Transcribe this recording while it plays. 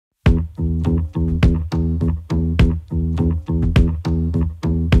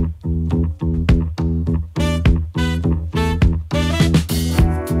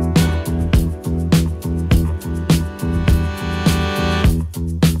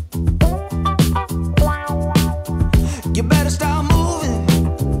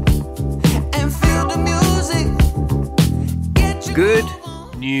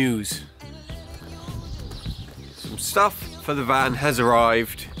stuff for the van has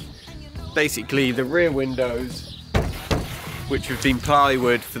arrived. Basically the rear windows, which have been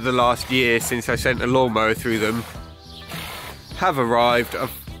plywood for the last year since I sent a lawnmower through them, have arrived.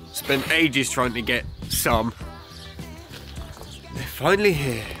 I've spent ages trying to get some. They're finally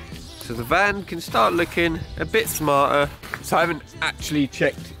here. So the van can start looking a bit smarter. So I haven't actually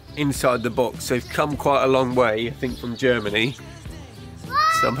checked inside the box. They've come quite a long way, I think, from Germany.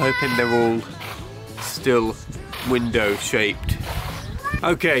 So I'm hoping they're all still window shaped.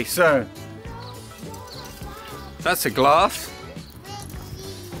 Okay, so that's a glass.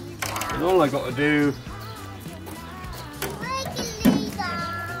 And all I got to do...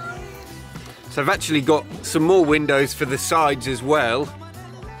 So I've actually got some more windows for the sides as well.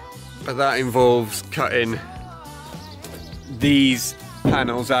 But that involves cutting these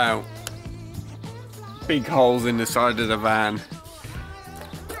panels out. Big holes in the side of the van.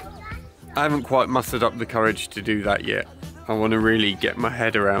 I haven't quite mustered up the courage to do that yet. I want to really get my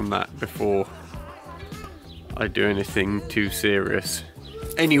head around that before I do anything too serious.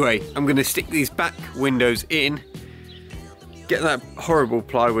 Anyway, I'm going to stick these back windows in, get that horrible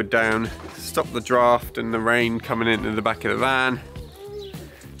plywood down, stop the draft and the rain coming into the back of the van.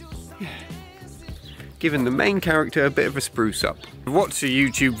 Giving the main character a bit of a spruce up. I've watched a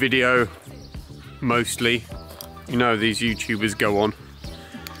YouTube video, mostly. You know these YouTubers go on.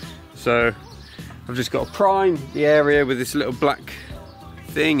 So I've just got to prime the area with this little black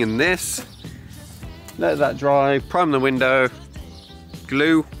thing and this. Let that dry, prime the window,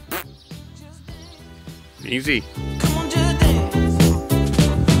 glue. Easy.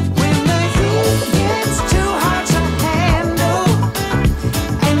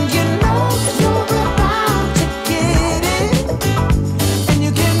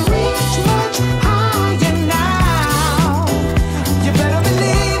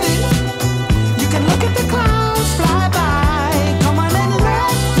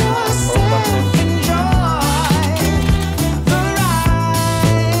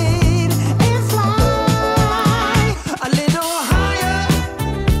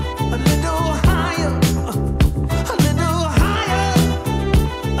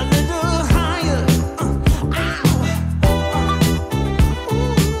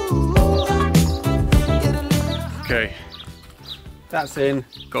 Okay, that's in.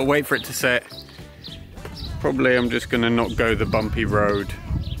 Gotta wait for it to set. Probably I'm just gonna not go the bumpy road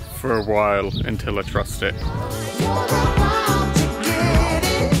for a while until I trust it.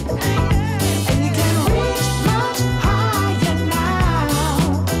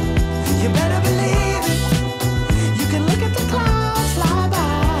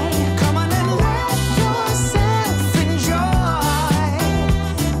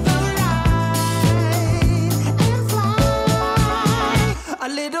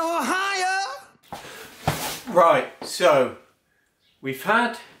 Right, so we've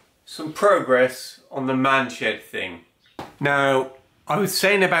had some progress on the man shed thing. Now, I was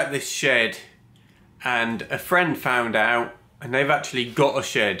saying about this shed and a friend found out and they've actually got a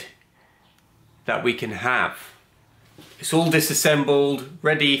shed that we can have. It's all disassembled,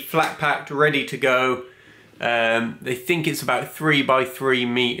 ready, flat packed, ready to go. They think it's about 3 by 3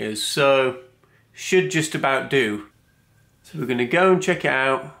 meters, so should just about do. So we're gonna go and check it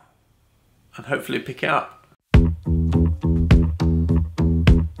out and hopefully pick it up.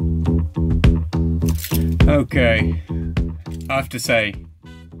 Okay, I have to say,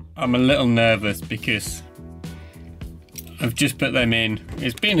 I'm a little nervous because I've just put them in.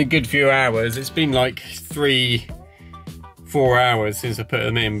 It's been a good few hours. It's been like 3-4 hours since I put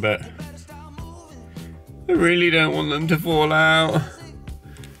them in, but I really don't want them to fall out.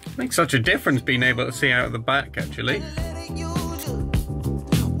 It makes such a difference being able to see out of the back, actually.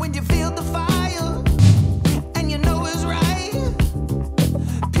 When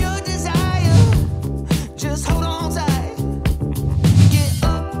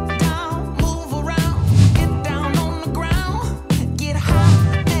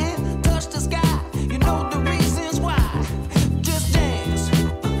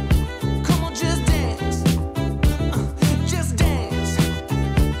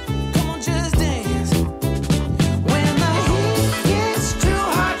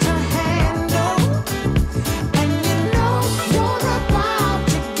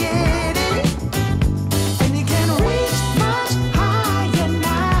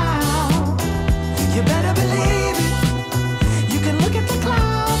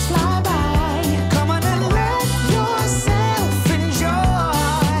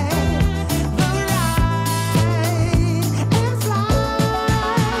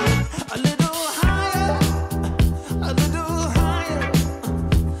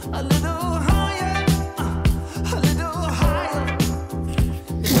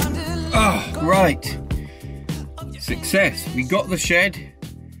Right, success. We got the shed.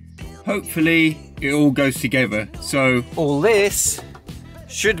 Hopefully it all goes together. So all this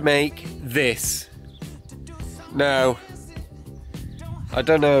should make this. Now, I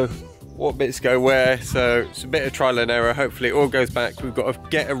don't know what bits go where, so it's a bit of trial and error. Hopefully it all goes back. We've got to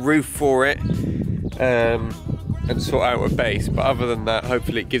get a roof for it and sort out a base, but other than that,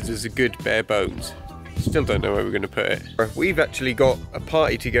 hopefully it gives us a good bare bones. Still don't know where we're going to put it. We've actually got a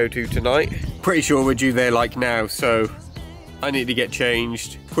party to go to tonight. Pretty sure we're due there like now, so I need to get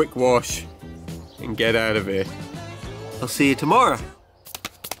changed, quick wash, and get out of here. I'll see you tomorrow.